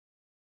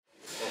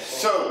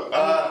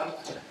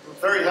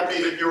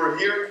happy that you're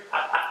here.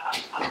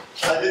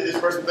 I did this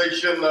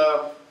presentation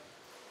a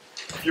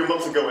few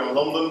months ago in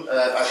London, and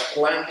I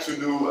planned to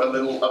do a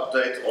little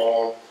update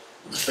on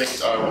the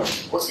things I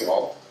was working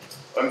on.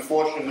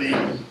 Unfortunately,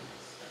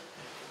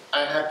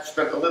 I had to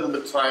spend a little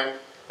bit of time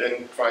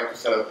in trying to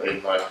set up a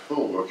nice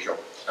Perl workshop.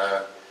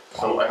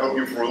 So I hope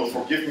you will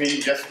forgive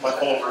me, yes, my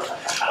followers,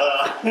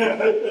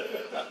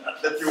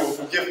 that you will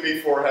forgive me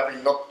for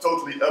having not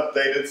totally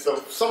updated.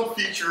 So some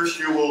features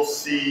you will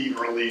see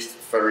released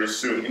very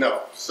soon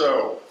enough.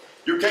 So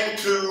you came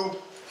to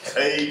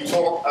a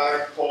talk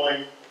I'm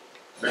calling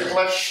the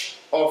clash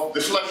of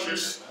the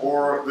slashes,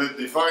 or the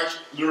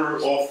divisor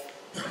of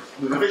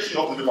the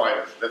division of the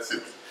dividers. That's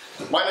it.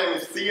 My name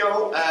is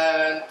Theo,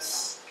 and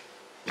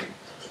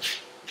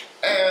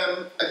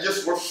I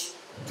just was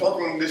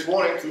talking this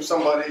morning to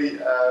somebody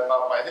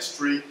about my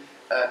history,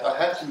 and I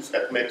have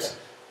to admit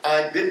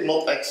I did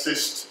not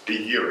exist a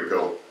year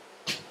ago.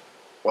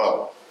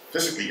 Well,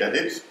 physically I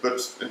did,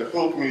 but in the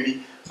Perl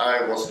community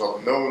I was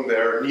not known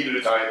there, neither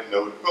did I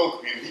know the Perl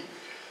community.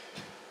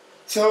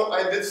 So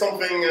I did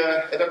something,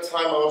 at that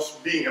time I was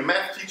being a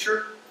math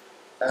teacher,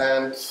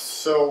 and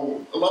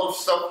so a lot of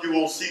stuff you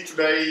will see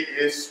today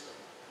is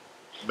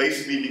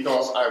basically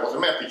because I was a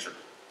math teacher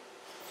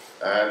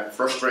and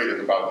frustrated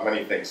about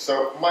many things.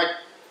 So my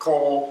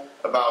call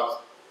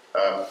about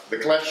the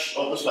clash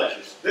of the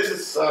slashes. This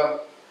is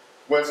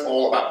what it's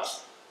all about.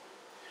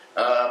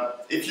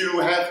 If you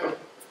have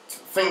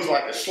things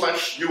like a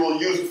slash, you will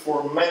use it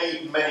for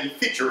many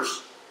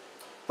features.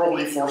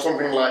 Probably for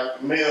something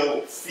like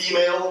male,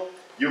 female.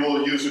 You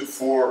will use it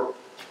for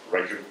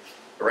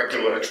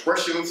regular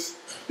expressions.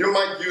 You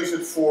might use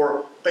it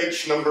for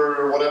page number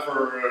or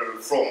whatever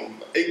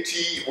from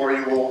 80, or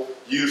you will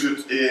use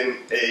it in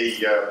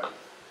a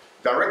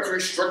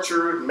directory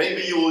structure.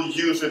 Maybe you will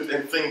use it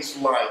in things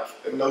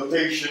like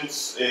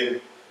notations in,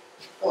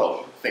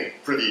 well, I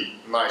think pretty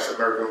nice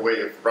American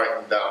way of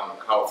writing down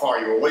how far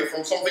you're away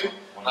from something,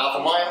 half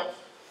a mile.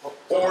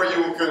 Or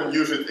you can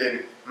use it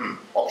in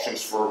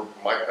options for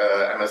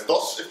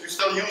MS-DOS if you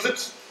still use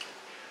it.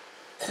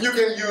 You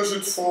can use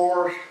it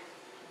for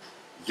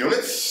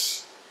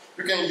units.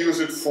 You can use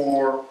it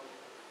for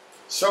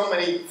so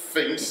many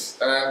things.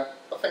 I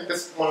think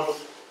that's one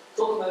of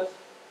the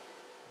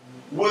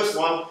worst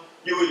one.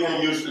 You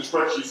can use it in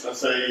spreadsheets and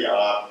say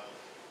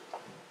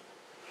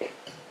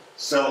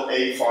cell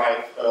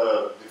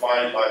A5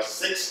 divided by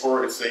 6,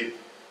 or it's a, you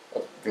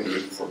can do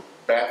it for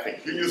bad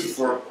things. You use it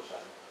for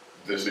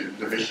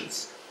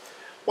divisions.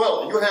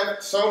 Well, you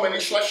have so many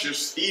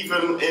slashes,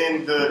 even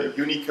in the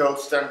Unicode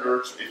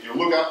standards. If you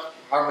look up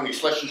how many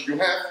slashes you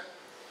have,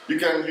 you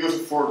can use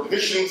it for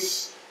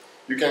divisions,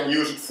 you can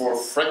use it for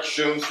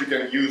fractions, you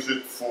can use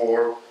it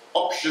for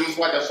options,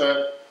 like I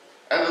said,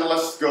 and the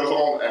list goes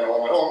on and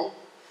on and on.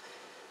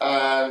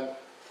 And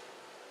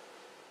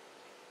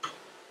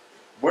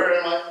where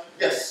am I?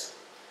 Yes,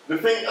 the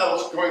thing I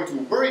was going to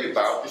worry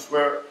about is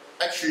where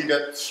actually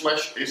that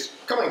slash is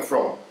coming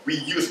from. We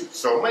use it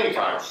so many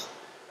times,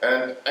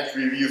 and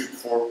actually we use it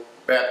for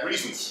bad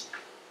reasons.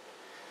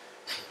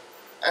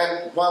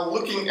 And while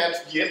looking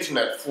at the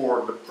internet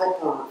for the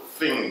proper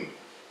thing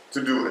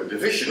to do a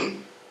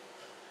division,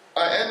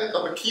 I ended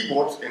up a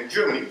keyboard in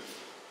Germany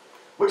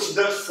which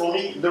does for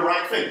me the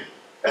right thing.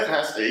 It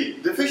has a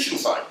division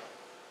sign.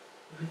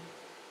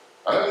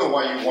 I don't know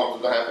why you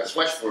want to have a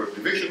slash for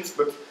divisions,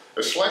 but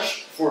a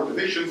slash for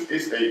divisions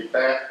is a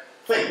bad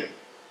thing.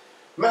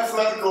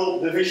 Mathematical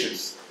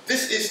divisions.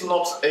 This is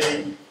not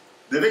a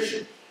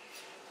division.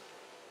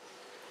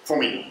 For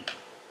me.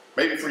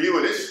 Maybe for you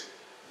it is,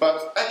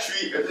 but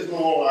actually it is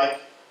more like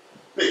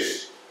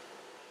this.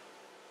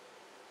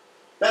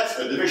 That's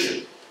a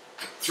division.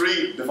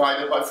 3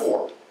 divided by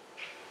 4.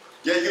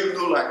 Yeah, you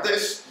do like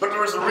this, but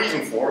there is a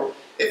reason for it.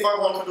 If I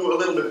want to do a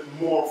little bit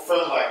more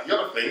fun like the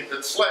other thing,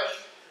 that slash,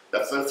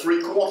 that's a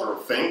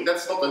 3/4 thing.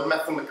 That's not a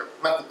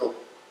mathematical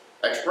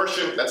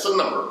expression, that's a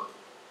number.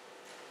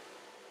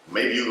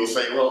 Maybe you will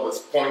say, well, that's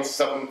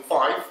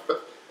 0.75,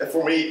 but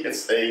for me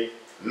it's a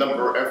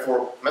number, and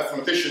for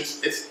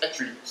mathematicians it's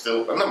actually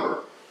still a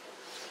number.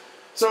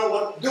 So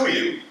what do we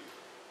do?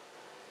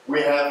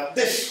 We have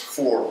this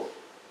for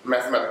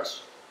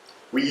mathematics.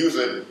 We use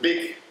a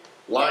big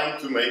line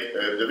to make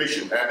a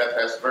division, and that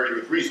has very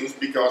good reasons,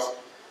 because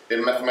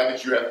in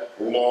mathematics you have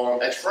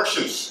long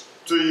expressions.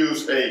 To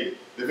use a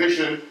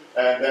division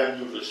and then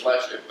use a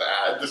slash, it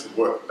doesn't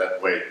work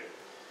that way.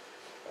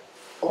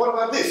 What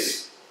about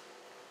this?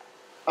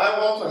 I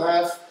want to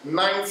have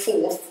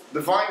 9/4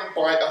 divided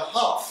by a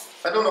half.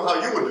 I don't know how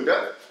you would do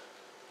that.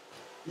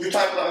 You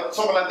type like,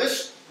 something like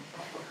this.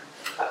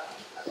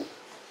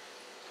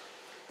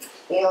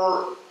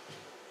 Or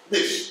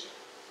this.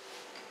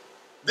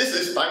 This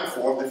is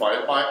 9/4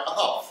 divided by a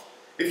half.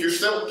 If you're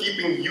still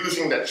keeping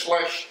using that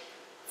slash,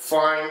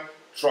 fine,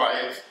 try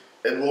it.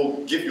 It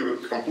will give you a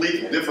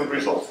completely different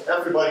result.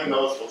 Everybody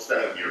knows what's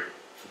standing here.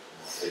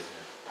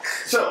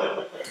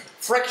 So,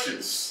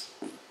 fractions.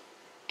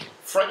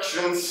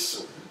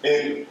 Fractions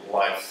in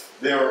life,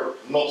 they are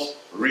not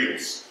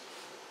reals.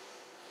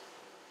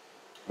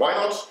 Why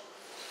not?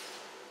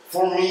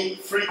 For me,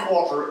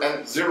 3/4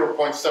 and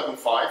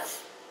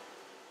 0.75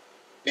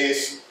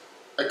 is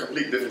a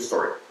completely different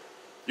story.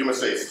 You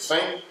must say it's the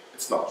same,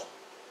 it's not.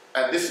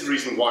 And this is the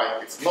reason why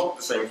it's not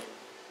the same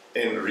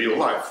in real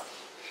life.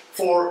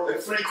 For a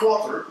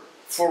 3/4,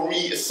 for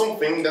me, is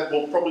something that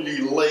will probably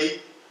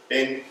lay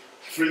in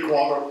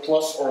 3/4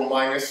 plus or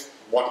minus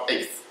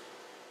 1/8.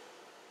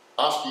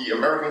 Ask the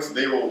Americans,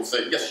 they will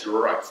say, yes, you're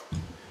right.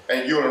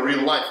 And you in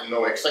real life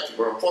know exactly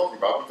what I'm talking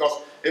about,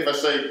 because if I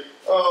say,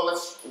 oh,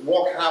 let's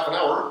walk half an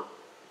hour,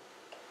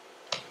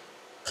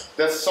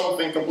 that's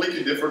something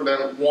completely different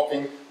than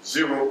walking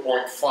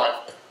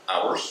 0.5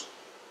 hours.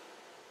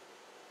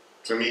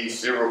 To me,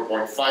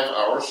 0.5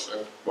 hours,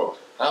 well,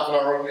 half an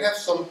hour and have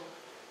some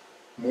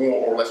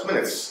more or less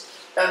minutes.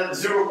 And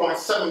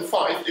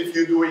 0.75, if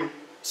you're doing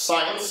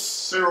science,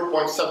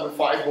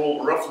 0.75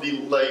 will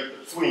roughly lay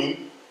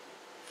between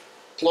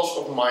plus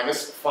or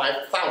minus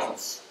 5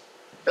 thousandths.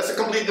 That's a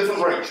completely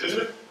different range,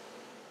 isn't it?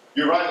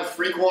 You write it as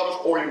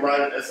 3/4 or you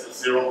write it as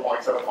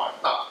 0.75.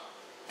 Now,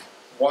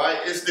 why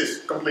is this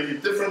completely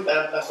different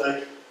and as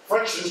a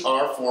fractions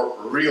are for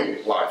real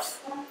life?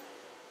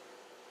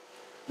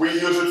 We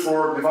use it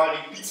for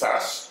dividing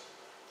pizzas,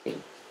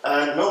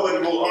 and nobody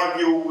will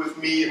argue with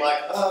me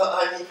like,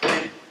 I need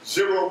a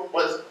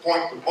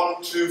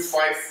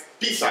 0.125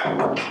 pizza.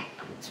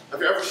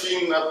 Have you ever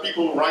seen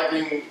people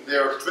writing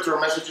their Twitter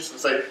messages and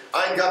say,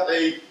 I got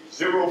a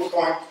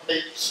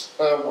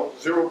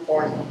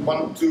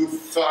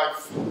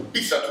 0.125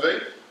 pizza today?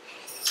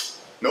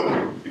 No,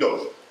 you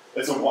don't.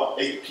 It's a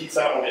 1/8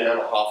 pizza, or you have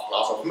a half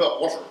glass of milk,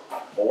 water,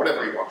 or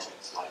whatever you want.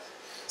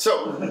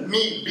 So,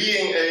 me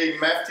being a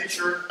math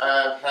teacher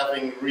and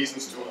having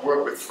reasons to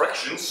work with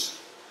fractions,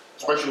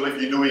 especially if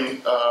you're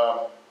doing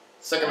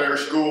secondary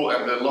school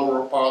and the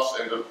lower pass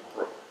and the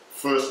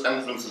first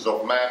entrances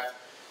of math,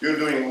 you're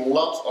doing a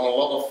lot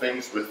of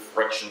things with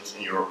fractions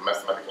in your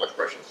mathematical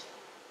expressions.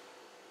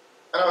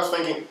 And I was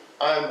thinking,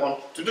 I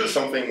want to do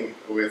something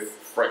with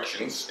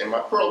fractions in my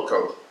Perl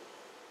code.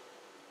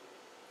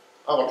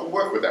 I want to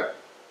work with them.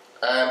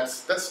 And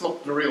that's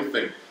not the real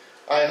thing.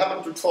 I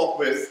happened to talk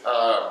with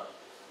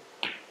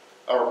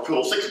our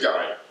Perl 6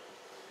 guy,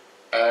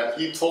 and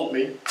he told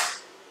me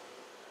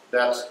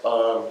that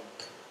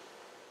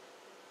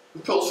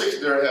in Perl 6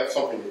 they have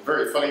something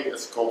very funny,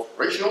 it's called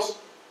ratios.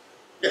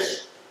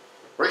 Yes,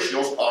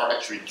 ratios are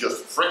actually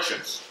just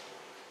fractions.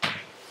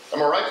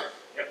 Am I right?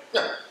 Yep.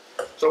 Yeah.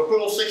 So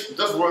Perl 6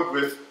 does work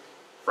with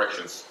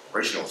fractions,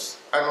 ratios.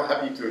 I'm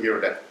happy to hear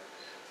that.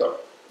 So,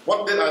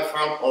 what did I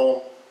find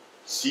on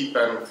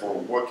CPAN for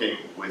working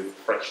with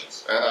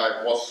fractions? And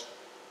I will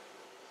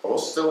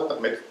still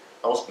admit,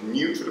 I was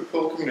new to the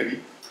Perl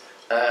community,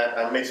 and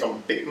I made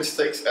some big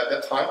mistakes at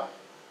that time.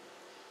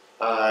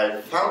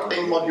 I found a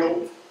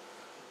module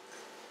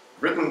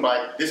written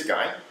by this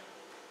guy,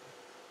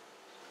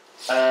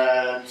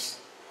 and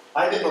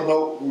I did not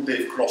know who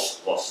Dave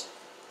Cross was.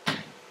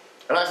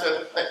 And I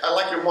said, I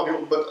like your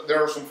module, but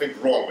there is something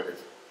wrong with it.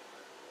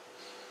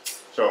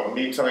 So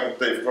me telling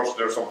Dave Cross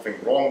there's something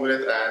wrong with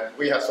it, and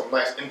we had some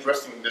nice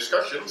interesting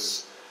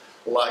discussions,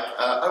 like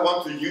I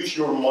want to use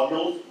your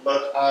module,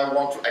 but I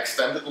want to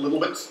extend it a little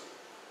bit.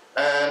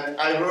 And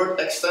I heard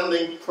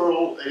extending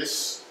Perl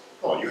is,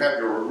 well, you have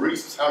your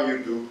reasons how you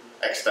do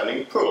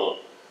extending Perl.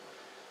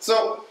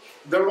 So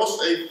there was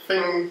a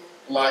thing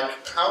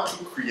like how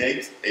to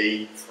create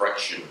a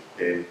fraction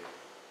in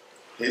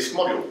his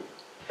module.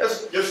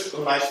 That's just a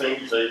nice thing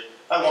to say,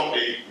 I want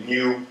a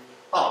new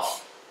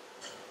half.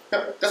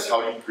 Yeah, that's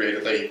how you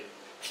created a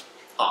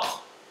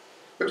half.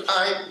 But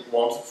I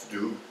wanted to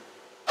do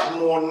a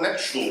more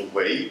natural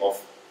way of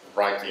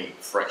writing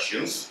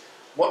fractions.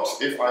 What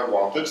if I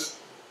wanted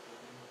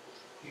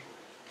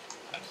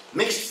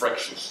mixed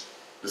fractions?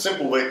 The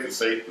simple way to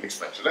say mixed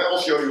fractions. And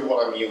I'll show you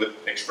what I mean with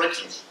mixed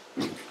fractions.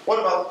 What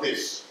about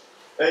this?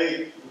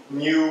 A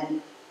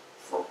new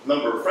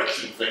number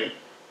fraction thing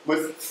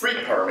with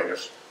 3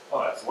 parameters.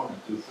 Oh, that's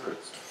 1 2/3.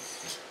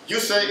 You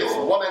say it's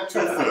 1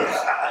 2/3.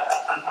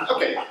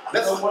 Okay,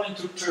 that's 1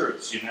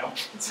 2/3, you know.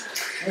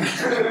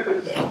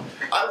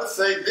 I would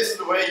say this is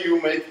the way you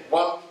make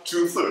 1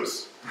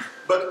 2/3.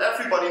 But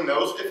everybody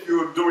knows if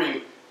you're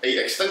doing an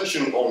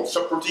extension on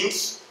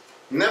subroutines,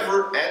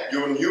 never add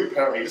your new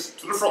parameters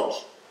to the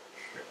front.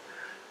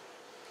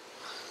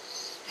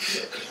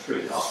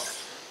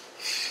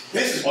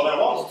 This is what I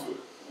want to do.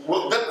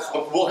 Well, that's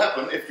what will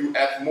happen if you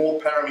add more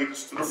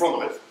parameters to the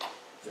front of it.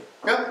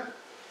 Yeah?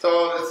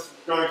 So it's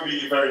going to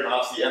be very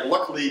nasty, and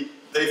luckily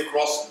Dave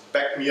Cross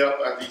backed me up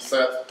and he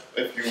said,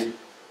 if you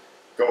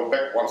go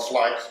back 1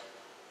 slide,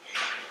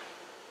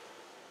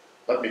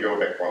 let me go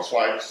back 1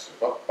 slide,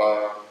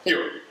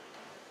 here.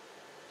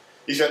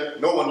 He said,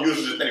 no one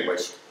uses it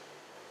anyways.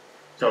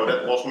 So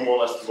that was more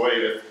or less the way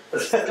that,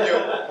 you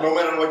know, no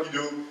matter what you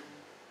do,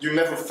 you're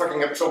never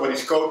fucking up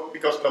somebody's code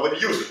because nobody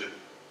uses it.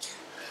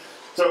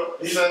 So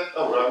he said,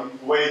 oh, I'm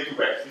way too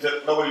back. He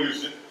said, nobody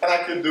uses it, and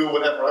I could do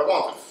whatever I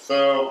wanted.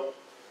 So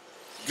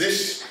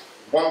this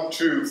 1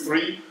 2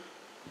 3,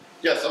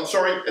 yes, I'm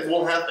sorry, it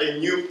will have a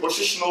new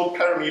positional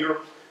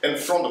parameter in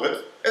front of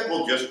it, it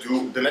will just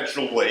do the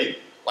natural way,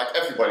 like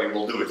everybody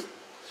will do it.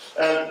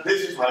 And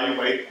this is how you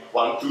make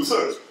 1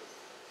 2/3.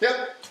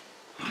 Yeah?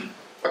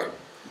 Okay.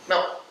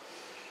 Now,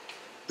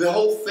 the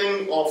whole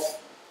thing of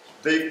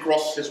Dave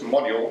Cross, his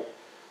module,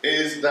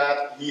 is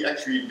that he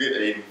actually did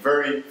a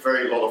very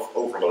lot of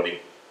overloading.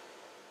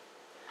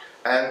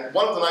 And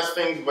one of the nice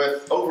things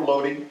with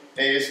overloading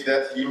is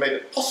that he made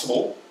it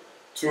possible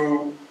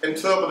to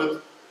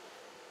interpret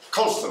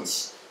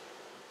constants.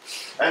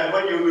 And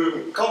when you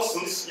do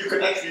constants, you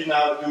can actually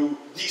now do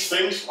these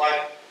things,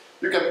 like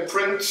you can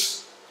print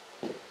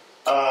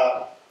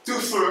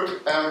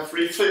 2/3 and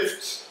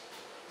 3/5,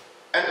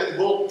 and it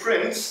will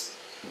print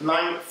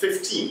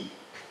 9/15.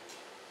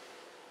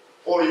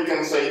 Or you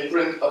can say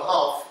print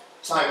 1/2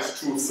 times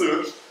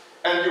 2/3,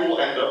 and you will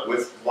end up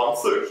with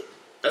 1/3.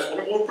 That's what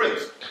it will print.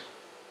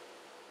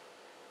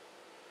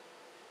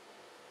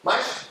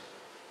 Nice?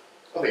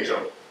 I think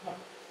so.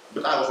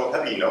 But I was not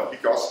happy enough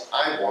because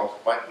I want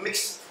my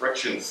mixed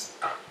fractions.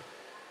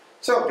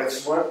 So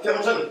that's where it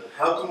comes in.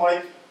 How to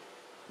make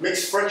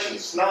mixed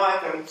fractions. Now I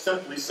can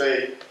simply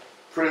say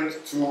print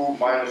 2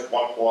 minus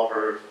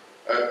 1/4,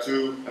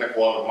 2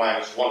 1/4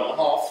 minus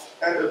 1.5,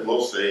 and it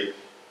will say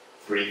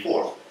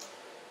 3/4.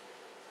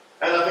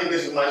 And I think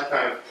this is a nice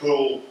kind of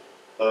Perl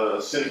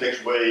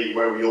syntax way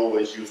where we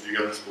always use the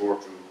underscore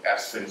to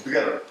add things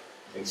together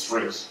in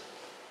strings.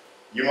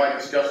 You might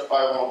discuss,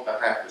 I want to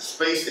have a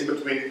space in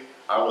between.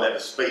 I will add a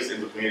space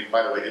in between it.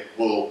 By the way, it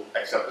will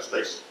accept the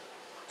space.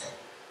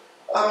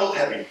 I'm not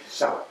happy.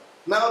 So,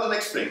 now the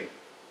next thing.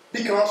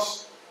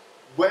 Because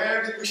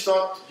where did we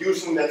start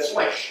using that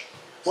slash?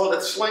 Well,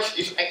 that slash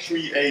is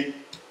actually a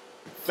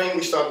thing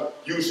we started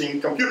using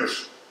in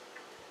computers.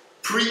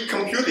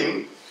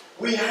 Pre-computing,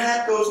 we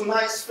had those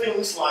nice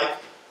things like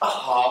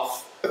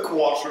 1/2,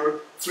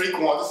 1/4,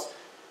 3/4.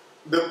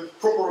 The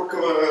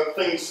proper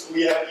things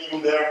we have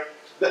even there,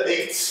 the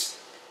 8ths.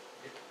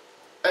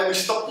 And we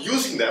stopped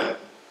using them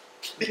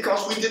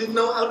because we didn't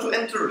know how to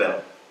enter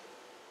them.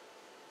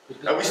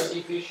 But there are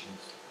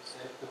divisions, because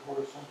they have the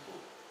horizontal.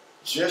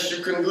 Yes,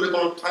 you can do it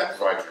on a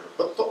typewriter,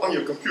 but not on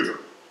your computer.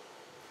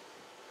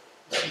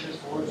 That's the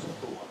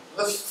horizontal one.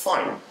 That's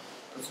fine.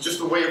 It's just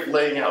a way of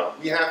laying out.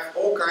 We have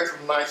all kinds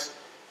of nice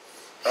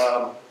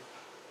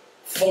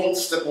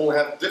fonts that will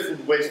have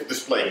different ways of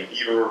displaying,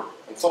 either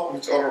on top of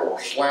each other or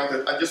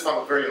slanted. I just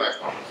found a very nice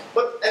one.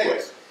 But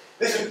anyways,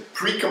 this is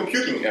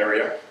pre-computing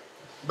area,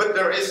 but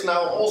there is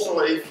now also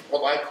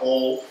what I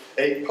call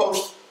a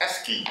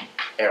post-ASCII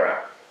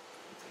era.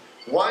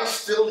 Why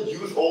still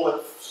use all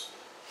that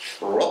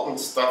rotten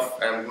stuff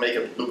and make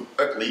it look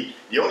ugly?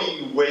 The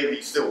only way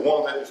we still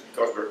want it is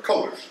because we're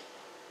coders.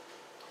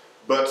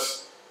 But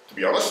to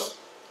be honest,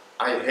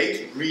 I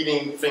hate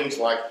reading things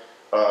like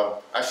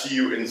I see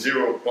you in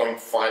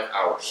 0.5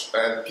 hours.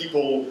 And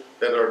people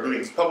that are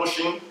doing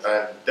publishing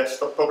and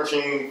desktop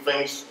publishing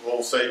things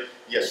will say,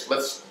 yes,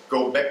 let's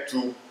go back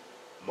to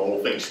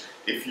normal things.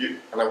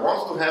 And I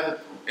wanted to have it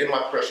in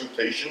my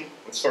presentation.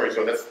 I'm sorry,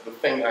 so that's the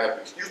thing I have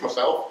to excuse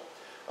myself.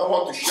 I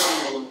want to show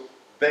you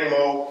a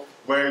demo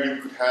where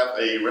you could have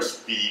a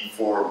recipe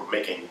for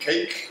making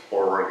cake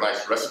or a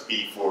nice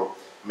recipe for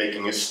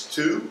making a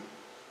stew.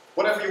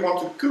 Whatever you want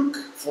to cook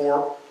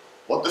for,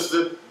 what does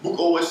the book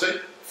always say?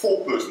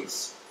 4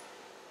 persons.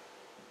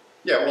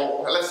 Yeah,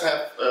 well, let's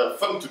have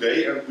fun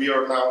today, and we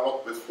are now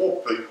not with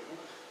 4 people,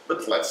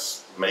 but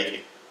let's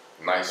make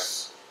a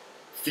nice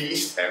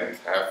feast and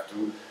have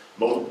to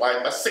multiply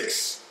it by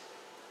 6.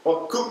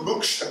 Well,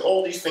 cookbooks and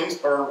all these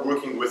things are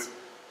working with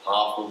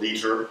 1/2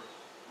 liter,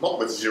 not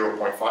with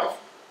 0.5.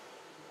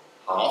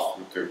 1/2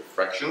 with the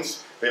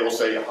fractions. They will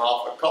say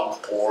 1/2 a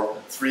cup or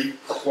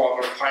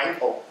 3/4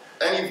 pint or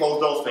any of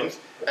those things.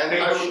 And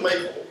I would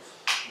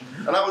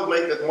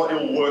make that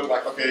module work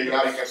like, okay,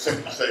 now you can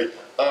simply say,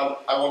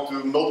 I want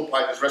to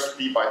multiply this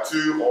recipe by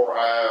 2, or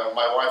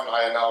my wife and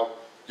I are now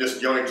just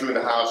the only 2 in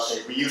the house.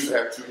 We used to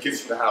have 2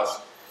 kids in the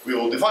house. We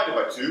will divide it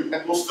by 2, and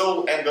we'll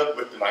still end up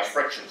with the nice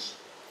fractions.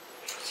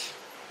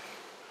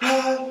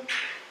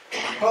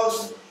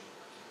 Post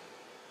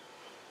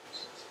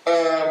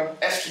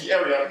ASCII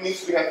area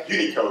needs to have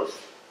Unicode.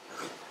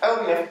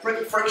 And we have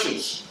printed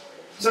fractions.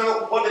 So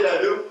what did I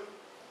do?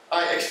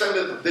 I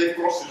extended Dave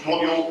Cross's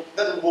module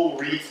that it will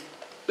read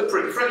the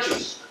printed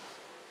fractions.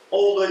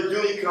 All the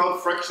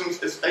Unicode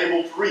fractions is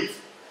able to read.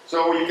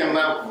 So you can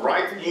now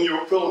write in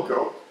your Perl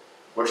code.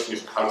 Question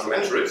is how to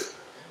enter it.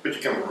 But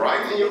you can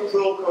write in your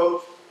Perl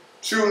code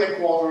 2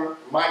 1/4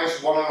 minus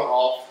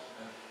 1.5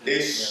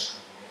 is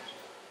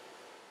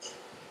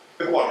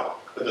a quarter.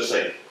 The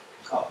same.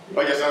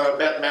 Oh yes, I'm a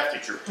bad math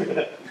teacher.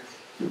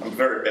 I'm a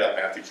very bad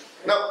math teacher.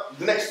 Now,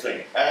 the next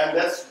thing, and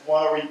that's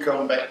why we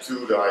come back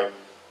to the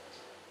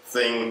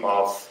thing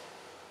of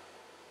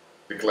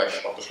the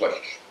clash of the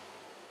slashes.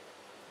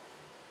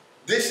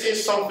 This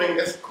is something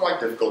that's quite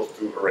difficult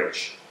to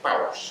arrange.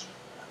 Powers.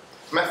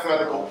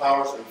 Mathematical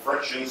powers and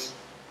fractions.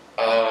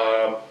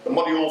 The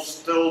module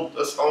still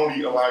does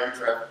only allow you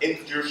to have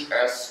integers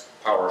as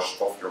powers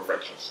of your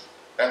fractions.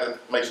 And it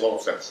makes a lot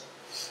of sense.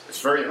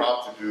 It's very hard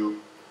to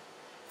do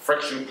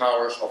fraction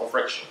powers of a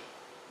fraction.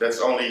 That's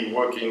only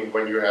working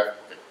when you have,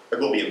 okay, it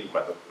will be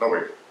implemented, no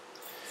worry.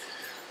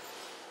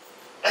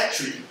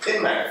 Actually,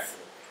 in math,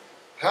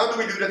 how do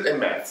we do that in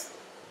math?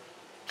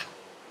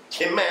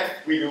 In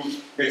math, we do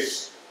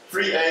this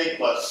 3a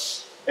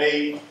plus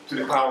a to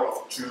the power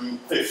of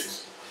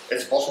 2/5.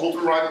 It's possible to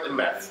write it in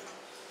math.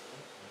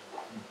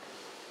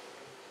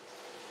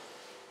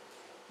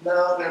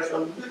 Now there's a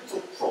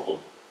little problem.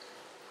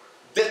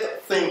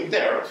 That thing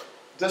there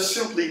does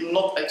simply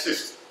not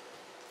exist.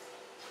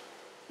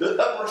 The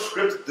upper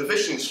script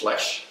division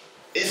slash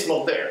is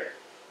not there.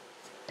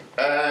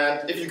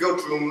 And if you go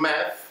to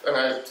math, and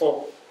I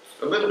talked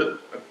a little bit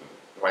in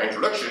my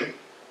introduction,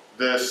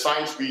 the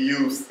signs we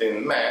use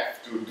in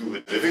math to do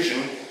the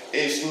division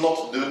is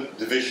not the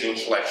division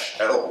slash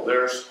at all.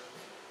 There's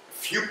a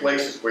few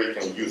places where you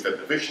can use that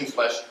division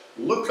slash.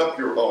 Look up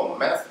your own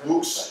math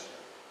books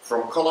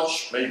from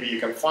college, maybe you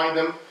can find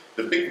them.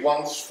 The big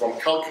ones from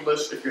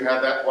calculus, if you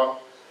have that one.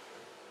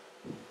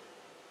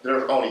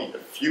 There's only a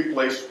few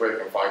places where you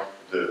can find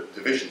the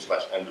division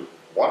slash, and the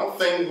one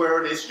thing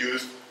where it is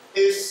used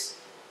is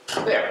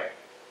there.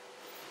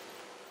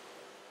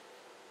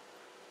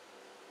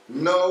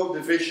 No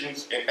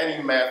divisions in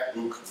any math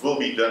book will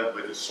be done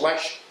with a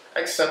slash,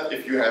 except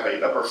if you have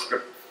an upper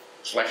script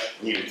slash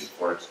needed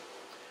for it.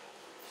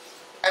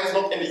 And it's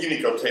not in the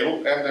Unicode table,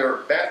 and there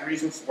are bad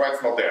reasons why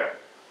it's not there.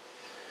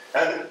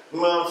 And the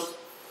most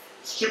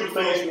stupid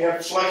thing is we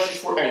have slashes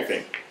for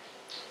anything.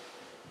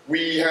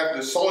 We have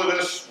the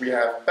solidus, we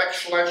have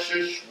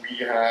backslashes, we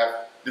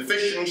have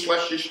division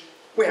slashes,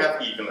 we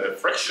have even a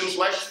fraction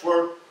slash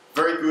for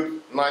very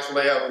good, nice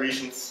layout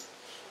reasons.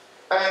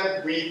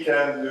 And we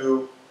can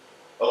do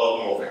a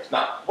lot more things.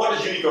 Now, what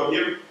is Unicode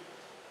here?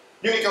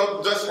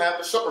 Unicode does have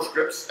the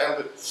superscripts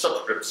and the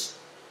subscripts.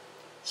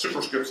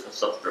 Superscripts and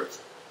subscripts.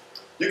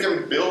 You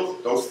can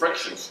build those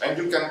fractions and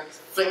you can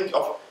think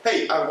of,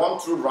 hey, I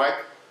want to write,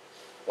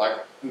 like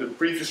in the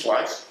previous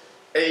slides,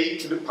 a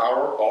to the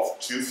power of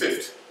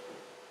 2/5.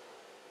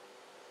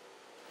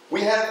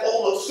 We have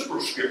all those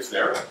superscripts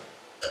there,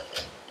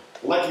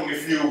 lacking a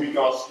few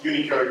because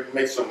Unicode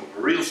made some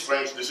real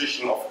strange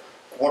decision of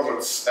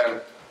quadrants and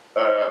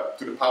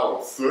to the power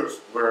of thirds,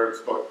 where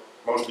it's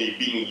mostly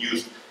being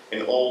used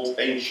in old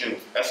ancient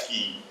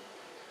ASCII,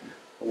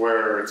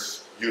 where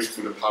it's used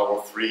to the power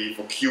of 3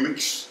 for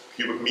cubics,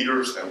 cubic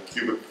meters and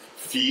cubic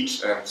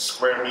feet and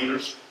square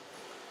meters.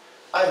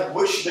 I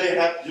wish they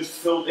had just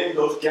filled in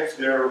those gaps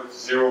there with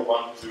 0,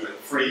 1, 2 and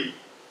 3.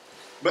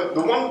 But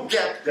the one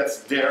gap that's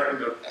there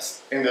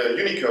in the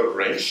Unicode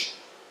range,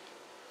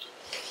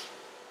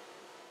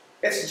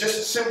 it's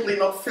just simply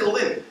not filled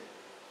in.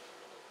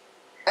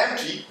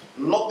 Empty,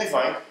 not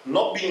defined,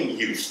 not being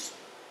used.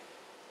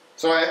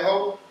 So I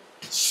hope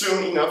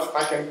soon enough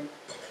I can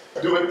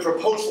do a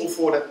proposal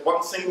for that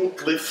one single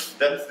glyph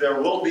that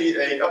there will be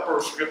a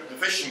upper script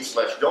division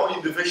slash, the only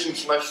division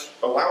slash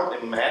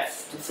allowed in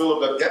math to fill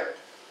up that gap.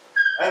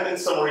 And in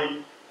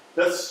summary,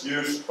 that's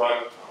used by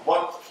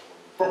what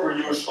proper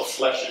use of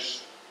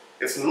slashes.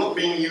 It's not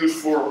being used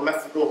for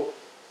mathematical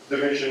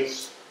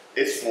divisions,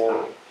 it's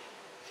for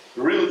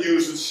real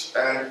uses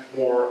and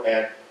more,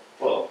 and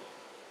well,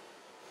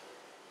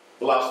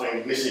 the last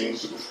thing missing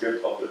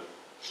superscript of the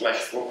slash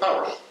for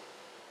powers.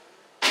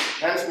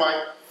 Hence my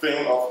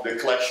thing of the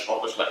clash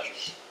of the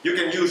slashes. You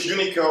can use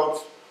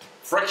Unicode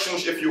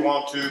fractions if you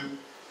want to.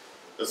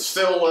 It's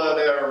still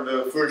there,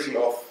 the version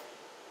of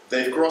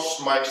Dave Gross.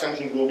 My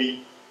extension will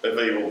be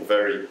available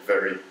very,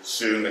 very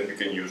soon, and you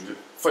can use the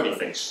funny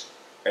things.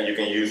 And you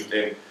can use it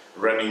in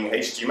running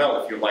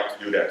HTML if you like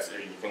to do that. So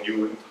you can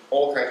do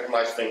all kinds of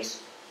nice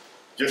things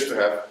just to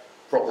have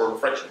proper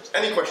fractions.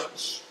 Any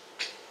questions?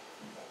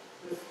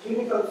 Does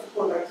Unicode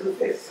support like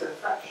 2/5 as a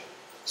fraction?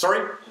 Sorry?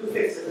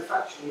 2/5 as a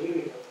fraction in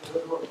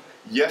Unicode.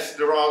 Yes,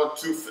 there are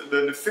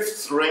the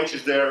fifth range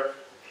is there.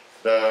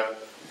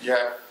 You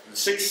have the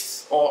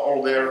sixth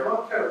all there.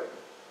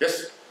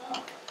 Yes.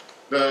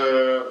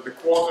 The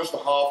quarters, the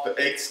half, the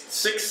eighths, the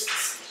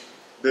sixths,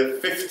 the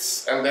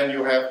fifths, and then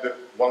you have the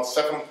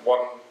 1/7,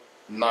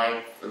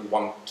 1/9, and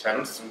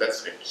 1/10, and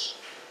that's it.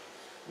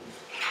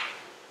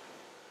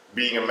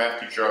 Being a math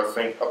teacher, I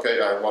think,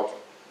 okay, I want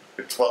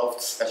the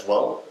 12ths as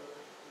well,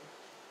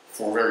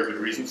 for very good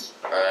reasons,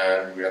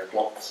 and we have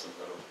clocks.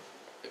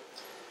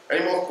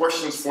 Any more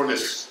questions for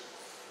this?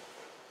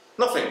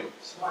 Nothing.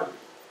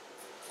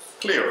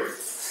 Clear.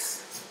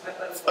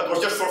 That was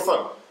just for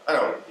fun. I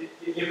know.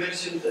 You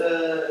mentioned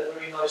a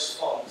very nice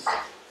font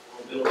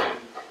for building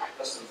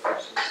custom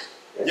fractions.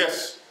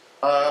 Yes.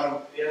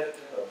 Yeah.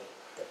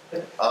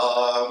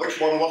 Which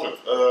one was it?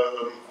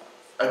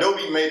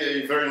 Adobe made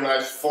a very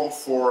nice font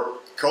for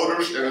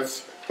coders, and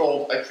it's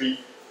called actually.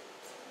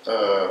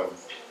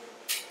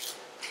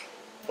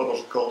 What was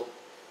it called?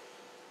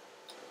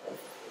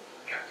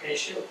 Can you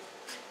show?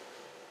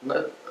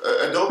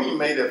 Adobe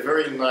made a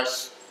very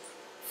nice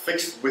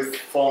fixed width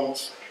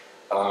font.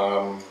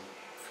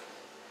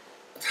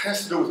 It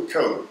has to do with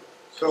code.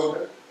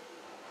 So,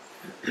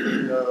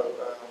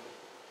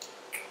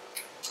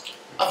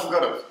 I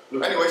forgot it.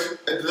 Anyways,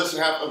 it does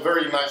have a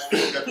very nice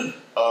thing that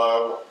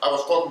I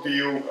was talking to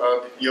you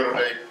the other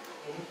day,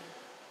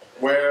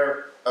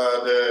 where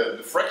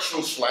the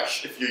fractional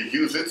slash, if you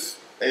use it,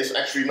 is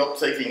actually not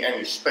taking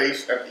any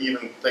space and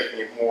even making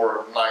it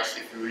more nice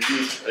if you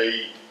use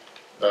a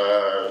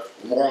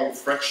long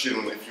fraction,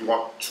 if you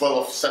want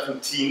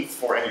 12/17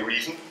 for any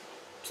reason.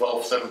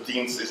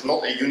 12/17 is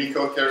not a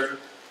Unicode character,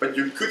 but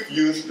you could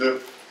use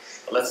the,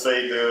 let's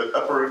say, the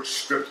upper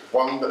script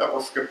 1, the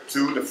upper script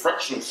 2, the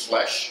fraction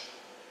slash,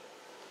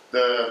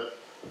 the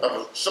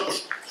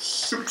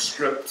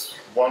subscript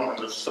 1 and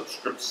the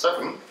subscript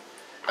 7,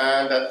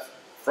 and that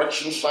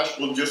fraction slash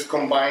will just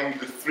combine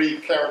the 3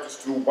 characters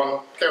to 1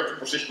 character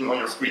position on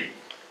your screen.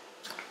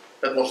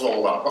 That was all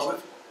about, wasn't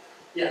it?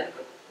 Yeah,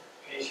 but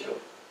can you show?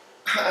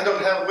 I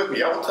don't have it with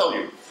me, I will tell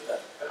you.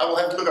 I will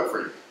have to look up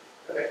for you.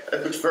 Okay.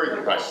 It looks very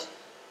nice.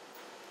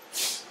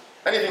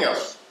 Anything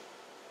else?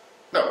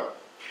 No.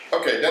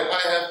 Okay, then I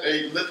have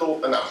a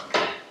little announcement.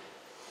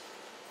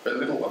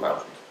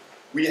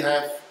 We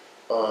have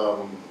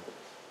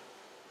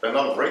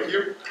another break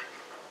here.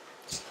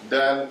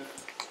 Then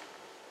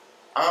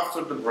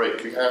after the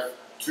break we have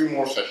 2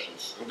 more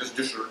sessions. And this is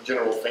just a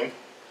general thing.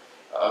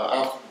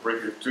 After the break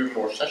we have 2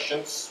 more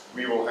sessions.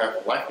 We will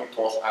have lightning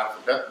talks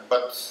after that.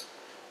 But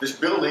this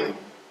building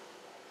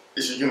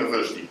is a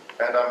university,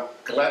 and I'm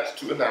glad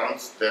to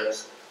announce that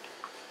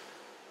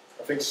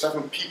I think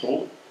 7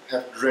 people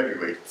have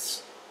graduated.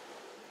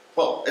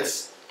 Well,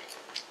 it's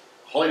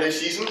holiday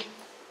season.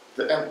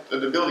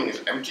 The building is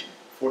empty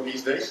for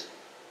these days,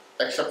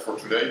 except for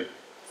today,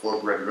 for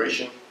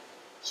graduation.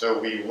 So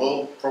we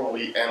will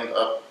probably end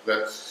up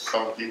that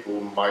some people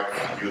might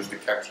use the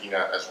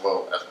cantina as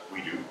well as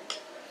we do.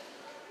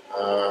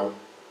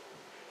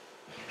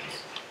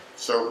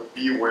 So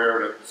be aware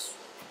that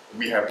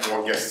we have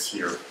more guests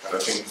here, and I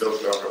think those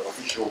are the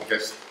official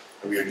guests,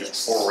 and we are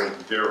just borrowing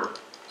their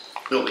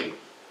building.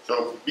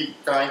 So be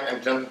kind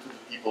and gentle to the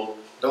people,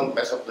 don't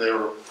mess up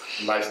their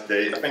nice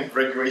day. I think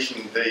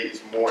graduation day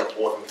is more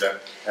important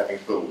than having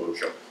Perl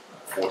workshop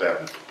for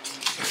them.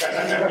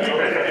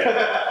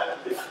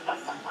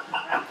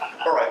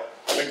 Alright,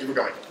 thank you for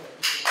coming.